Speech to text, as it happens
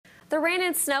The rain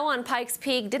and snow on Pikes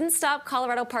Peak didn't stop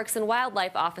Colorado Parks and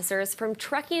Wildlife officers from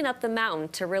trekking up the mountain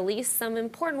to release some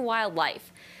important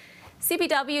wildlife.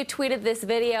 CPW tweeted this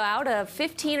video out of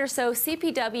 15 or so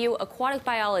CPW aquatic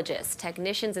biologists,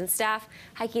 technicians, and staff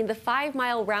hiking the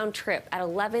 5-mile round trip at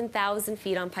 11,000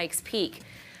 feet on Pikes Peak.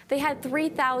 They had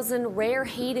 3,000 rare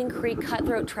Hayden Creek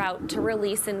cutthroat trout to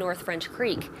release in North French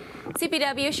Creek.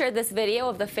 CPW shared this video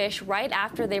of the fish right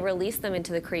after they released them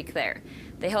into the creek there.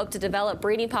 They hope to develop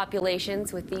breeding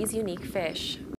populations with these unique fish.